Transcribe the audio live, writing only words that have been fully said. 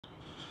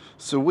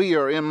So we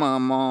are in my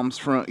mom's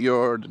front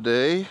yard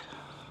today.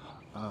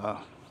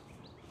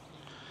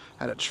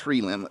 Had a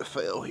tree limb that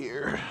fell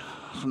here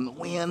from the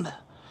wind.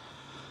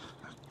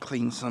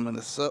 Clean some of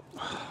this up.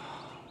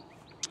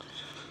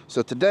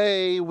 So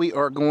today we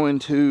are going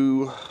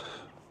to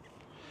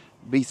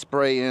be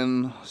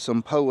spraying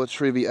some POA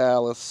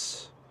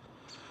Trivialis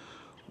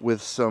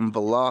with some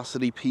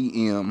Velocity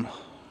PM.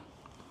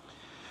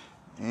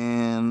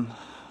 And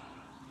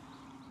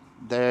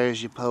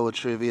there's your POA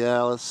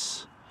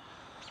Trivialis.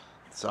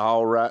 It's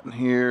all right in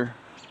here.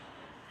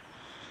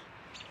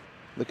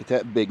 Look at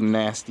that big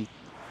nasty.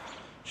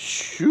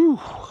 Shoo.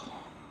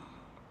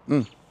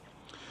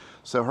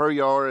 So her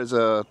yard is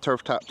a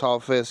turf top tall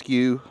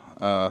fescue.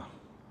 Don't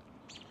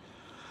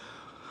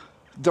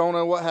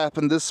know what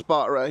happened. This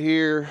spot right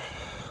here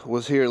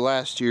was here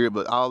last year,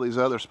 but all these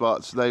other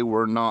spots, they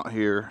were not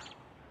here.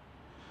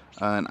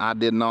 And I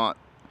did not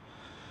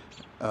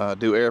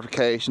do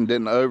aerification,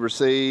 didn't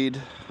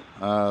overseed,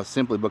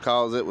 simply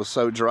because it was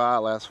so dry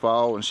last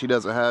fall and she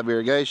doesn't have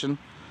irrigation.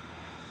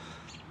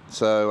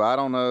 So I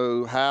don't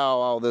know how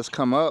all this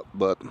come up,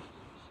 but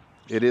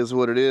it is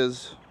what it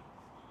is.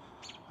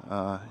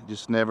 You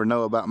just never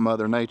know about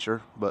Mother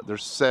Nature, but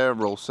there's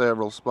several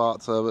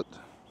spots of it.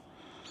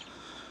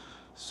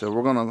 So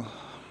we're gonna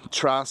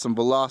try some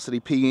Velocity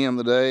PM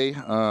today.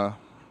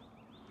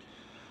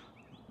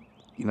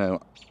 You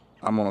know,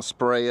 I'm gonna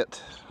spray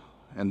it,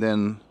 and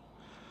then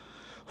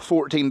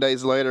 14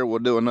 days later we'll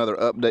do another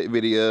update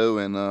video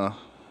and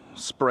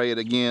spray it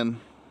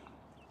again.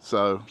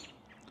 So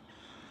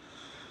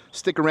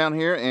stick around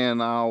here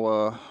and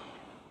I'll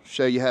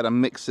show you how to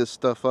mix this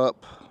stuff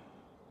up,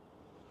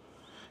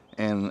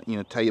 and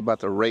tell you about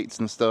the rates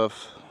and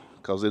stuff,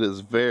 because it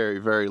is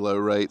very low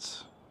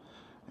rates,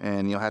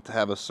 and you'll have to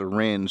have a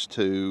syringe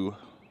to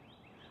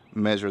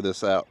measure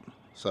this out.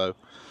 So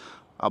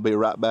I'll be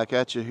right back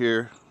at you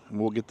here, and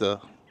we'll get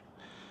to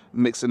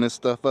mixing this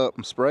stuff up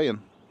and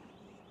spraying.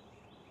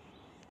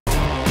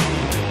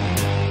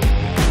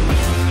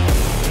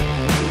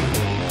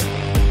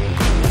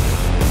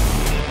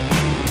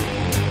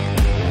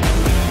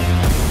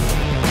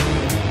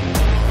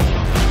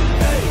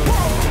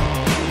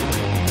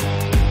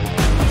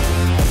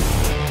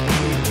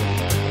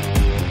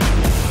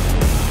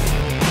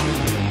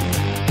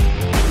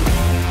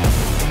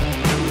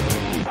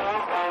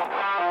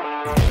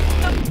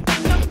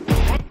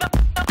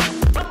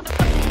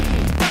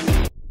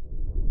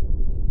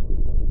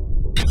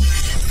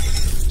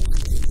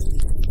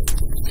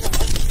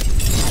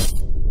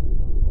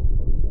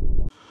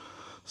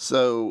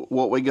 So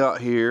what we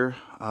got here,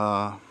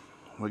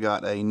 we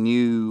got a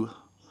new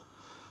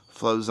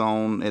flow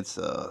zone. It's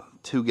a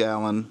 2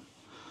 gallon.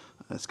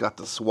 It's got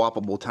the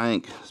swappable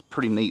tank. It's a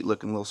pretty neat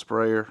looking little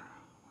sprayer.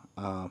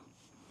 So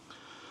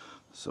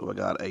we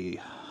got a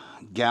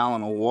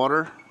gallon of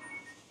water.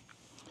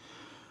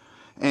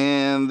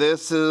 And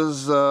this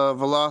is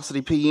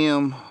Velocity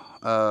PM.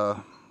 My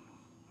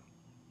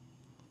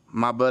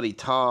buddy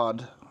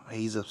Todd,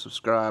 he's a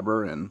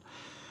subscriber and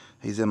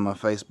he's in my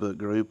Facebook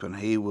group, and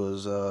he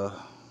was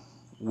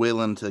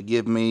willing to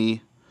give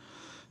me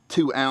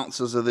 2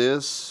 ounces of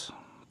this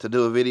to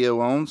do a video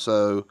on.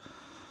 So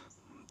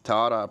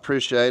Todd, I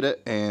appreciate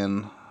it,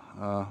 and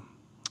I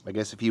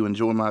guess if you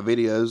enjoy my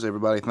videos,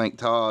 everybody thank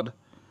Todd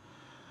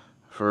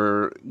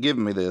for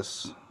giving me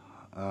this.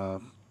 I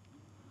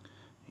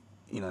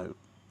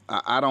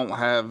don't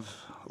have,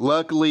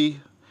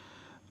 luckily,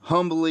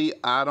 humbly,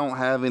 I don't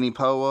have any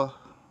POA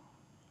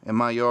in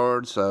my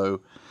yard, so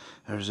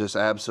there's just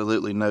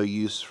absolutely no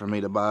use for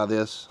me to buy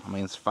this. I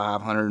mean, it's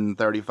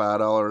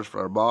 $535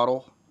 for a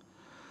bottle.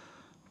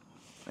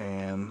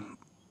 And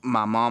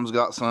my mom's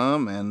got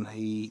some, and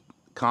he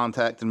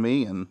contacted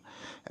me and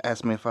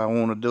asked me if I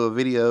wanted to do a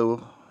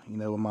video,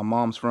 in my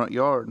mom's front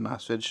yard, and I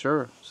said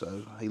sure.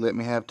 So he let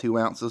me have 2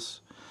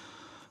 ounces.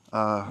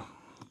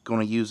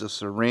 Gonna use a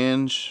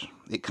syringe.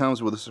 It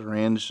comes with a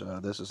syringe.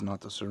 This is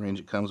not the syringe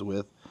it comes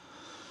with.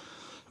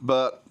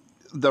 But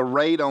the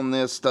rate on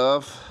this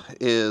stuff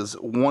is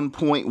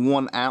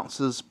 1.1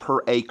 ounces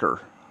per acre.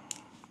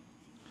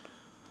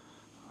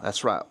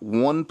 That's right,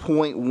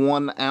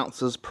 1.1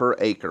 ounces per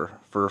acre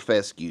for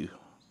fescue.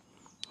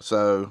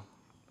 So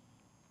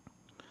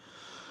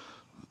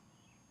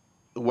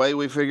the way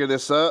we figure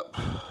this up,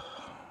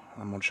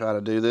 I'm gonna try to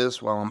do this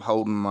while I'm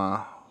holding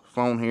my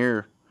phone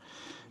here.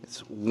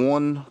 It's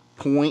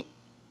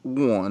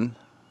 1.1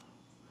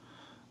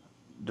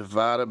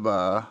 divided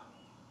by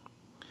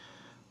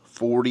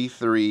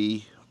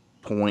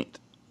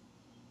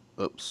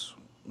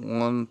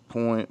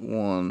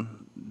 1.1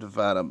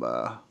 divided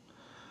by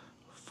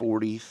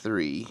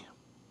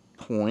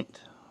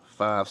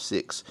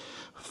 43.56.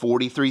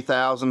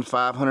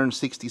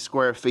 43,560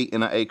 square feet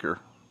in an acre.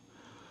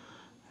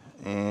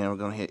 And we're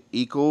going to hit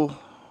equal.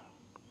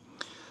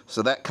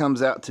 So that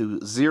comes out to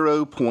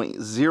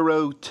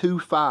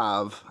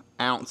 0.025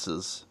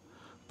 ounces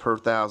per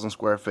 1,000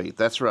 square feet.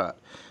 That's right.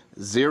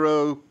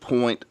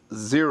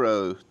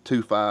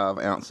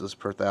 0.025 ounces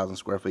per 1,000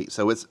 square feet.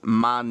 So it's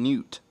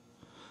minute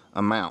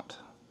amount.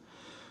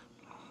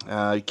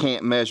 You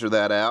can't measure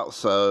that out,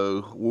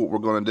 so what we're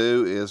going to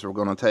do is we're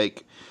going to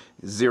take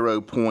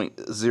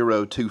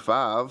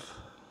 0.025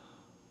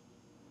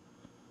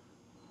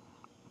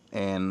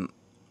 and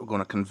we're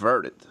going to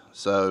convert it.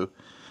 So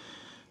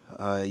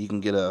you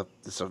can get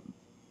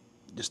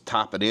just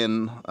type it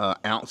in,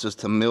 ounces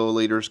to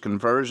milliliters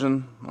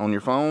conversion on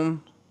your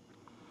phone,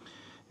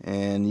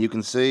 and you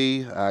can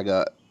see I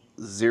got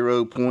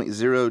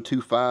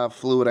 0.025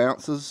 fluid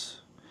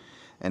ounces,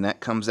 and that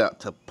comes out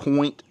to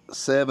 0.739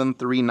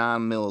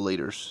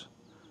 milliliters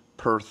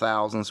per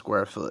 1,000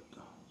 square foot.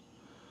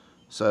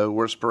 So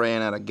we're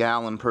spraying at 1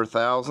 gallon per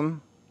 1,000,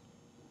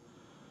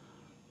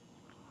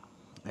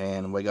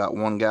 and we got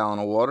 1 gallon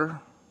of water,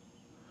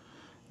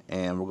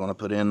 and we're going to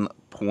put in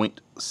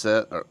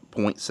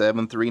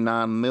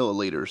 0.739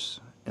 milliliters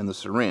in the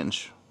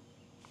syringe.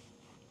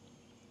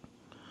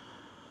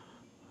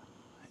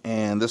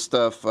 And this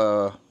stuff,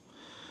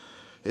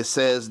 it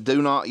says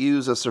do not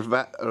use a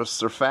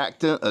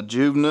surfactant, a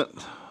adjuvant.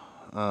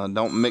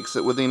 Don't mix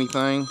it with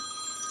anything.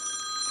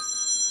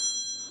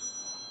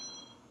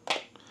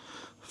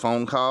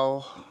 Phone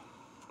call.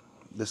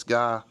 This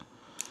guy,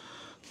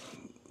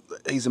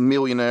 he's a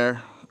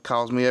millionaire,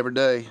 calls me every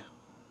day.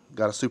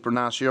 Got a super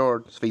nice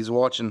yard. If he's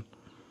watching,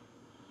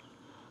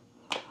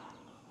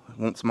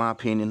 wants my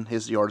opinion.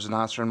 His yard's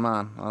nicer than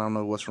mine. I don't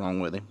know what's wrong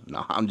with him.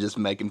 No, I'm just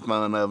making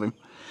fun of him.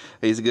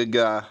 He's a good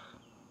guy.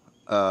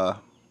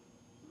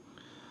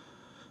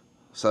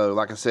 So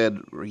like I said,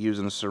 we're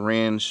using a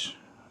syringe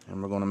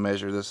and we're going to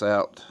measure this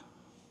out.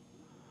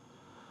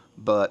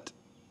 But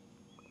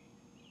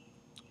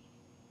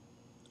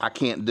I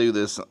can't do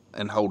this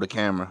and hold a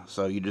camera,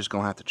 so you're just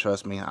going to have to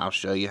trust me. I'll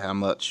show you how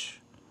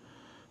much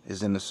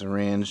is in the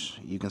syringe.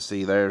 You can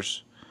see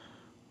there's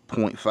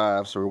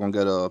 0.5, so we're going to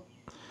go to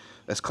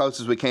as close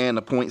as we can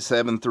to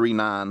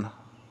 0.739.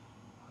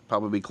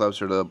 Probably be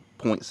closer to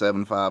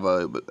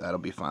 0.750, but that'll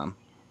be fine.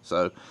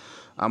 So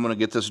I'm going to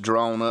get this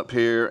drawn up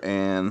here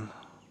and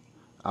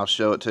I'll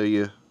show it to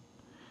you,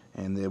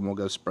 and then we'll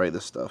go spray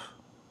this stuff.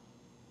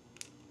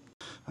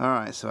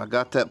 Alright, so I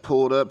got that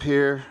pulled up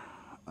here.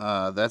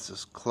 That's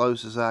as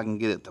close as I can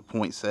get it to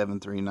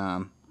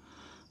 0.739.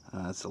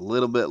 It's a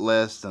little bit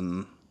less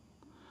than,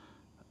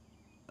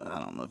 I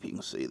don't know if you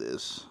can see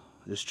this.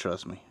 Just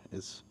trust me.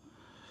 It's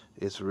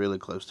really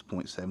close to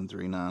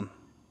 0.739.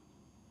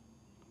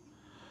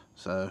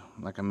 So,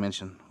 like I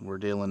mentioned, I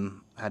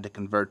had to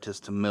convert this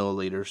to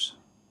milliliters.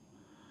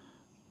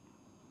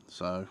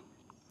 So,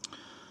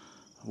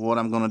 what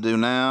I'm going to do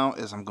now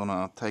is I'm going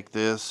to take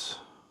this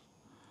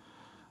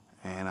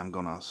and I'm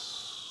going to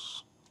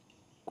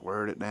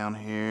squirt it down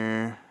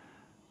here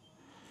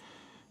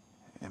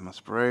in my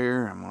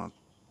sprayer. I'm going to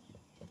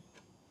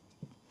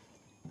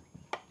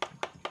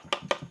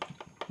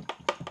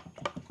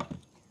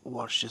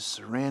wash this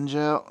syringe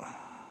out.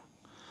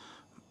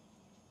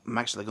 I'm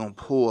actually going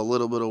to pull a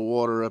little bit of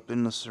water up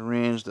in the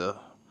syringe to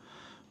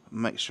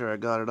make sure I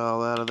got it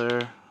all out of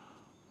there.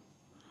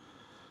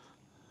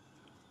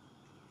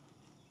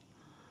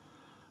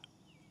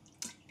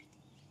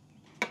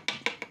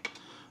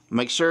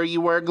 Make sure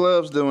you wear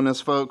gloves doing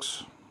this,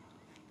 folks.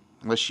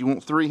 Unless you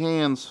want 3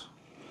 hands.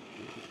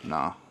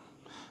 Nah.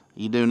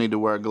 You do need to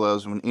wear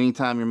gloves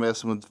anytime you're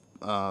messing with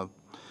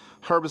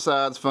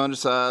herbicides,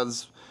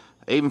 fungicides,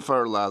 even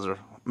fertilizer.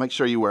 Make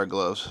sure you wear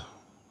gloves.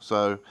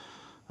 So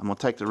I'm going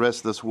to take the rest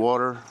of this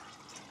water,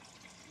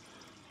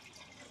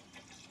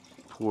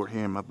 pour it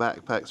here in my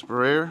backpack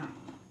sprayer.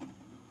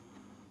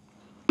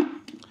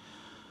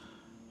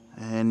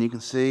 And you can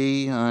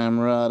see I am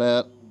right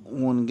at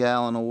 1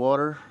 gallon of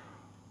water.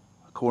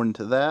 According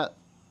to that,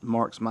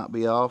 marks might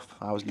be off.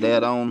 I was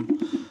dead on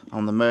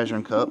the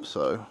measuring cup,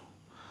 so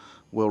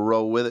we'll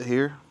roll with it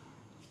here.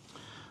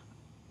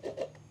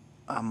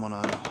 I'm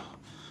gonna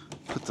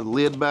put the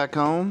lid back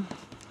on,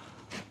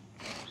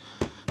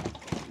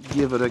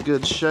 give it a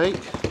good shake.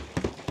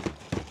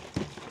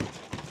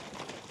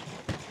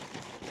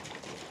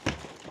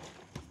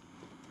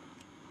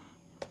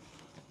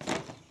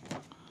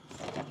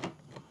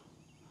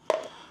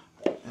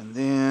 And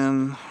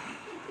then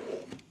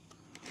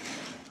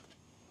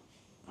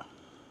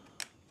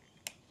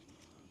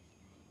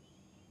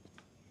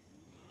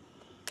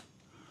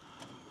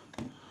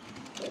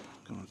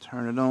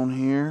turn it on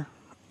here.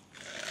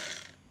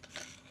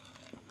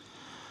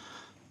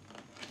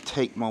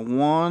 Take my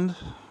wand,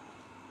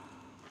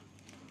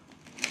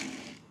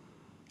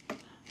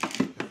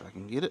 if I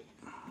can get it.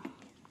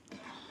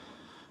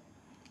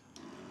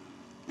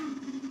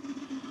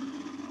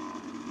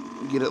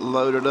 Get it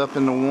loaded up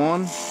in the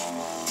wand.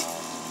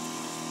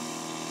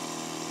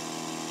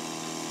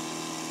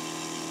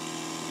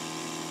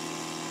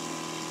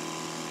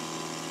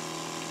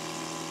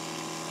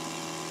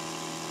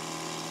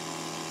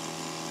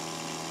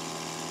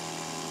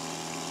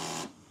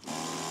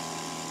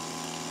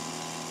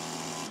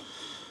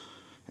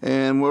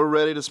 And we're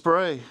ready to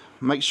spray.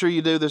 Make sure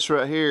you do this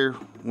right here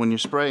when you're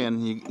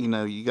spraying. You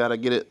know, you got to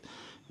get it.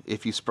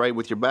 If you sprayed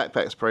with your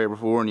backpack sprayer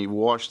before and you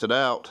washed it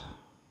out,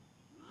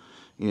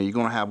 you know, you're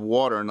going to have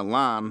water in the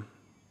line.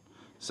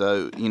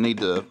 So you need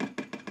to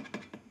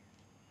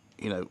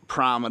you know,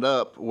 prime it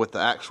up with the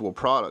actual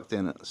product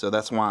in it. So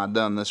that's why I've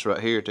done this right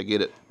here, to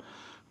get it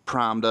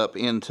primed up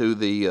into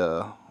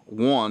the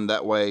one.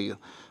 That way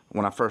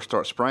when I first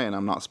start spraying,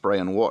 I'm not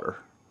spraying water.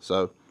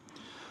 So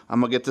I'm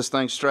gonna get this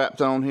thing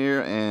strapped on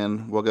here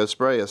and we'll go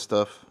spray this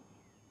stuff.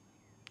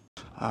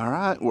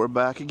 Alright, we're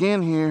back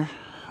again here.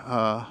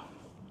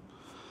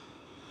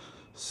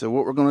 So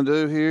what we're gonna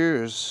do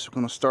here is we're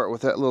gonna start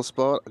with that little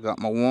spot. I got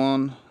my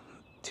one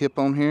tip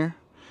on here,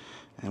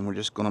 and we're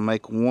just gonna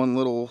make one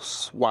little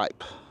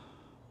swipe.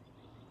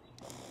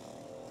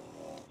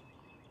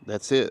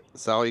 That's it.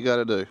 That's all you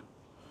gotta do.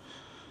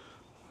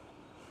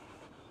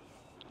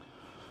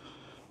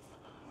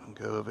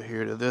 Go over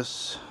here to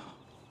this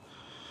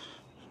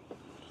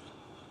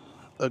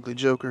ugly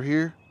joker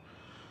here.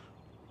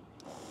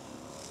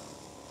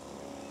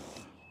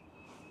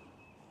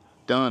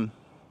 Done.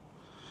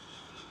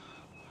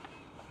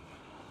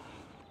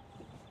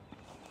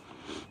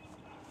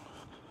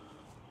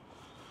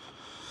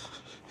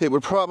 It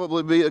would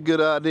probably be a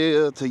good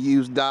idea to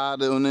use dye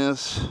doing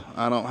this.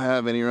 I don't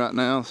have any right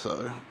now,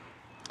 so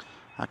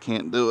I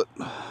can't do it.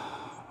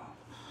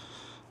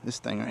 This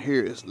thing right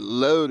here is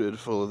loaded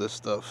full of this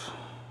stuff.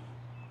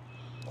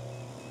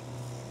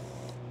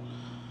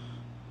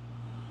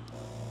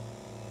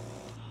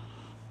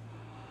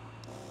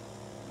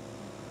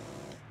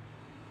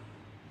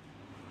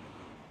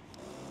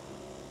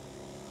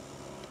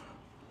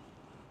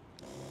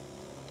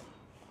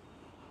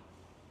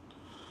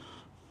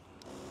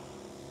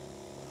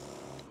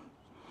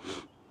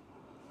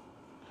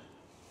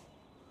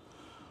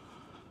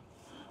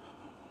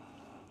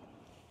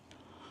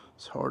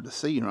 It's hard to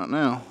see right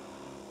now.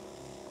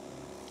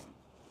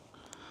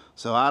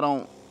 So I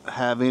don't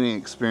have any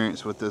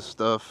experience with this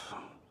stuff.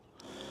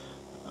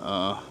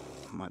 I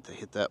might have to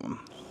hit that one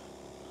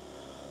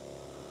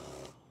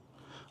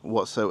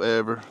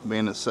whatsoever,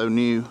 being it's so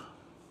new.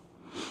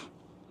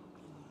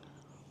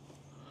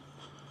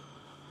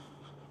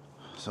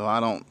 So I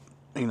don't,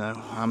 you know,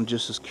 I'm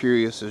just as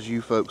curious as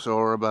you folks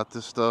are about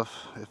this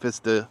stuff. If it's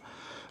the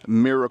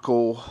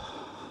miracle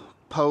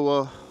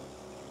POA,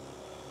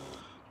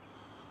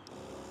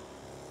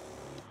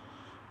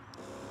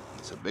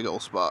 it's a big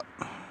old spot.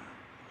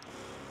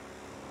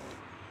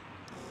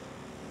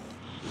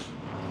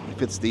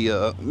 If it's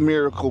the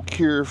miracle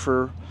cure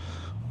for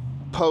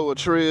POA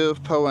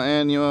triv, POA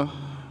Annua,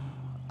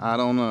 I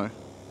don't know.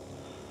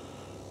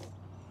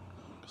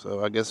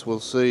 So I guess we'll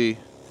see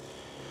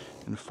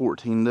in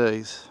 14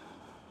 days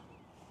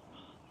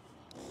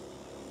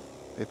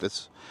if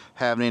it's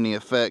having any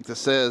effect. It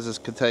says this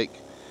could take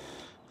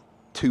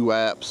 2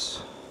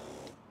 apps.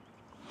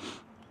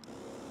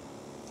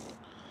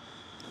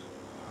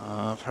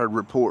 I've heard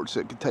reports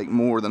it could take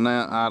more than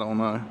that. I don't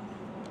know.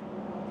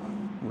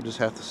 We'll just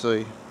have to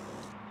see.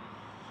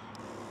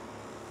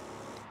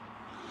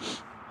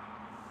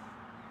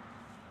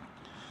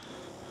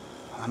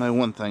 I know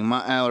one thing,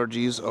 my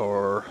allergies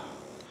are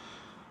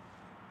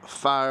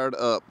fired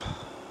up.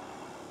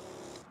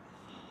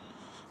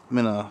 I'm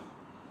in a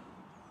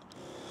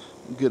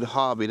good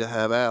hobby to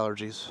have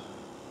allergies.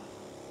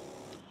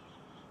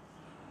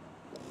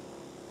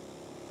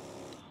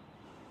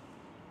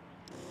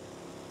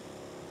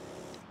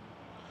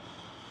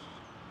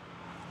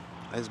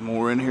 There's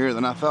more in here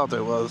than I thought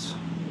there was.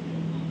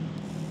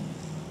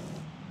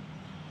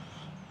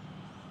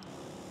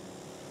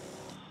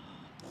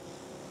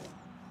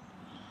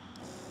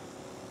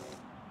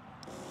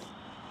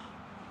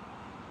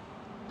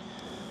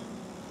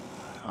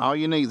 All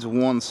you need is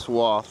one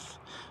swath,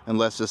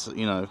 unless it's,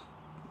 you know,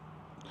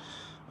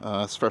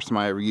 it's the first time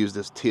I ever used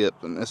this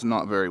tip, and it's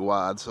not very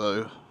wide,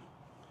 so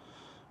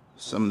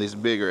some of these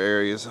bigger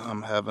areas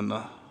I'm having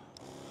to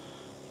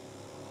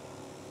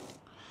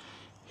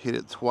hit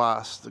it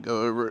twice to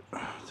go over it,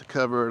 to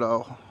cover it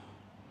all.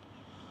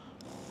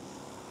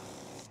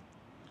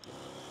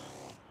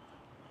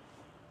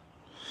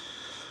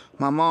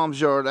 My mom's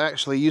yard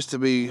actually used to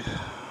be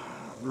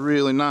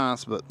really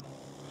nice, but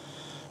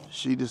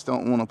she just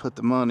don't want to put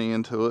the money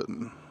into it,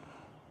 and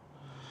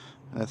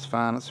that's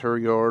fine. It's her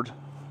yard.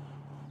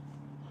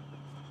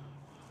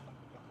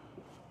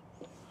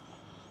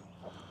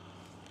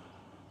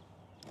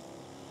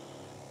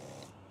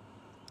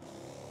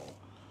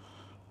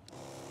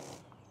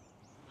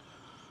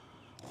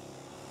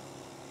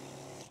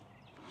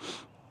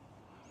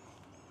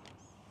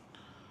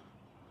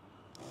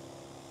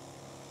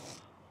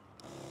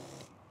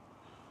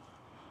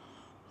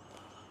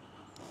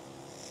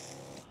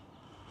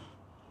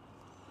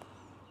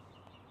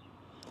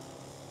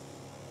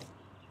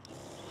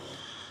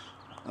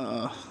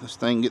 This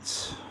thing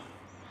gets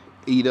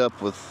eat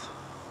up with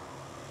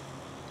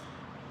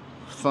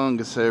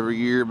fungus every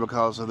year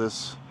because of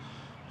this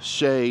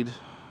shade,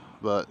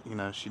 but you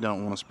know, she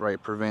don't want to spray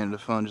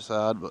preventative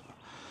fungicide. But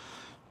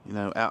you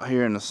know, out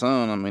here in the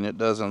sun, I mean, it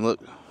doesn't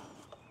look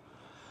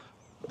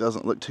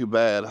too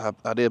bad.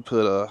 I did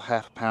put a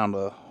 ½ pound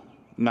of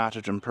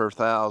nitrogen per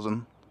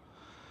 1,000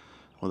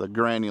 with a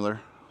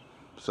granular.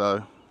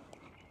 So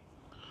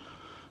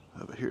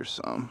over here's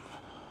some.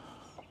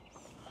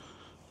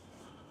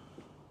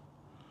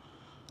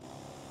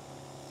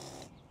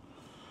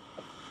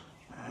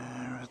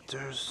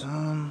 there's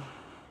some.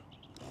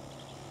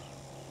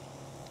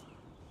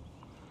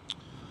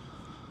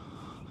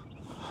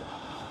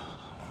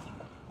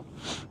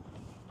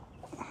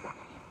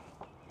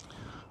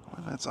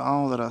 Well, that's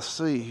all that I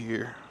see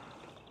here.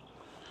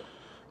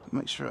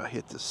 Make sure I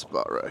hit this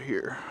spot right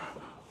here.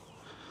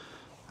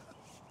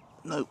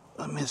 Nope,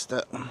 I missed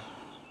that one.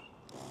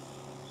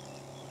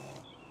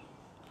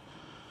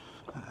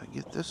 Did I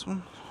get this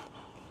one?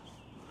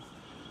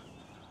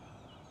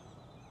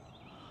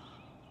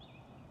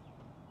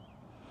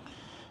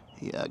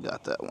 Yeah, I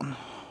got that one.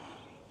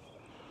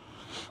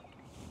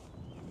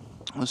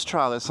 Let's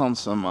try this on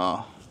some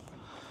Annua.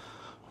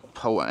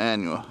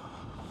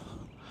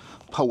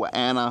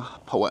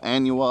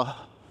 Annua.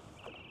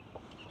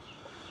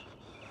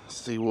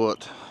 See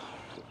what.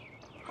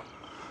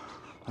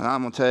 And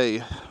I'm gonna tell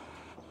you,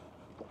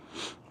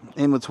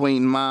 in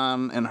between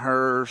mine and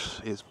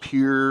hers is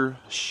pure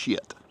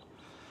shit.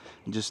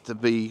 Just to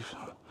be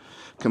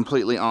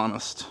completely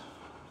honest.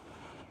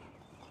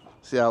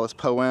 See how this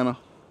Annua?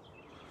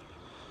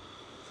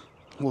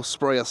 We'll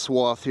spray a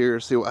swath here,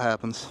 see what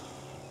happens.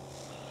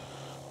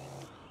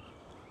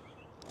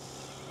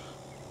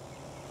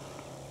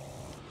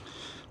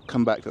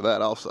 Come back to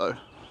that also.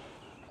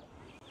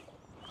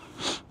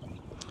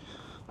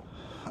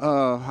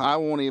 I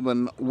won't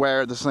even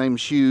wear the same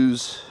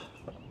shoes.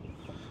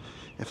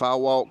 If I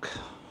walk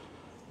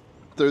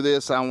through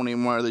this, I won't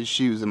even wear these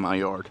shoes in my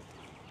yard.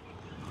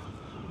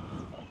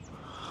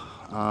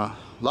 A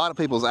lot of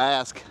people's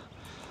ask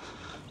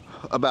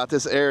about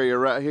this area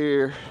right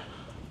here.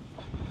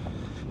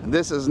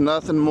 This is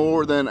nothing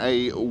more than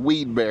a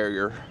weed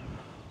barrier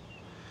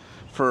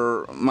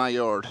for my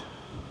yard.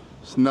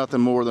 It's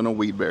nothing more than a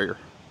weed barrier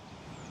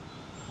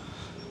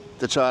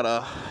to try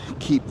to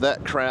keep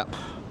that crap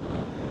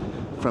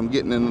from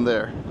getting in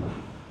there.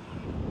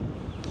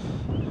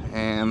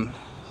 And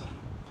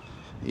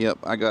yep,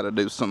 I gotta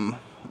do some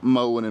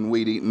mowing and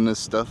weed eating this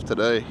stuff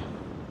today.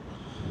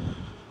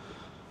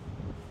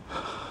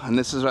 And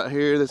this is right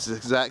here, this is the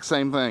exact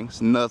same thing.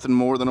 It's nothing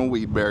more than a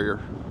weed barrier.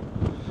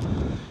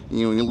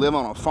 You know, when you live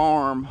on a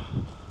farm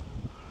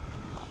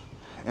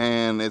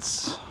and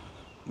it's,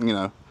 you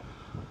know,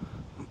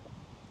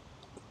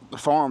 the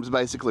farm's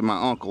basically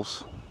my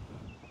uncle's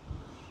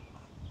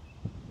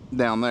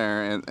down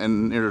there,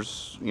 and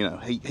there's, you know,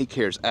 he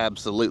cares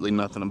absolutely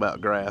nothing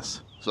about grass.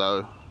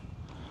 So,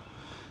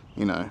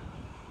 you know,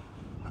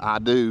 I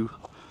do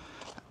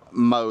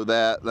mow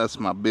that. That's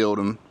my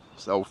building.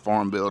 It's the old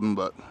farm building,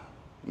 but,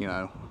 you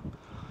know,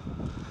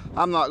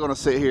 I'm not going to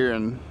sit here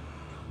and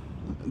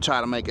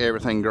try to make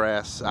everything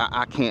grass.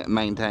 I can't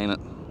maintain it.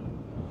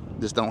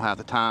 Just don't have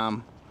the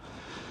time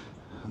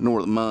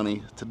nor the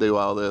money to do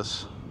all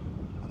this.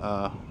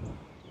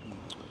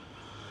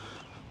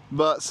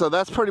 But so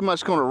that's pretty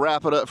much going to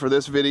wrap it up for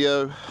this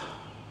video.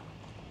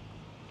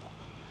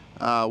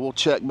 We'll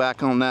check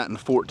back on that in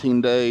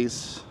 14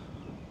 days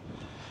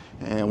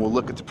and we'll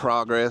look at the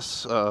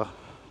progress. I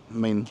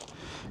mean,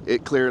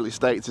 it clearly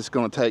states it's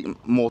going to take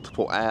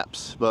multiple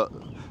apps, but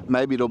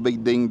maybe it'll be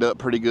dinged up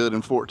pretty good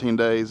in 14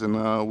 days and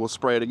we'll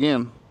spray it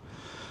again.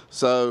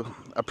 So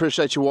I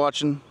appreciate you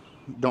watching.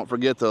 Don't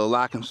forget to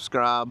like and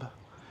subscribe,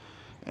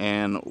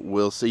 and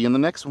we'll see you in the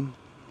next one.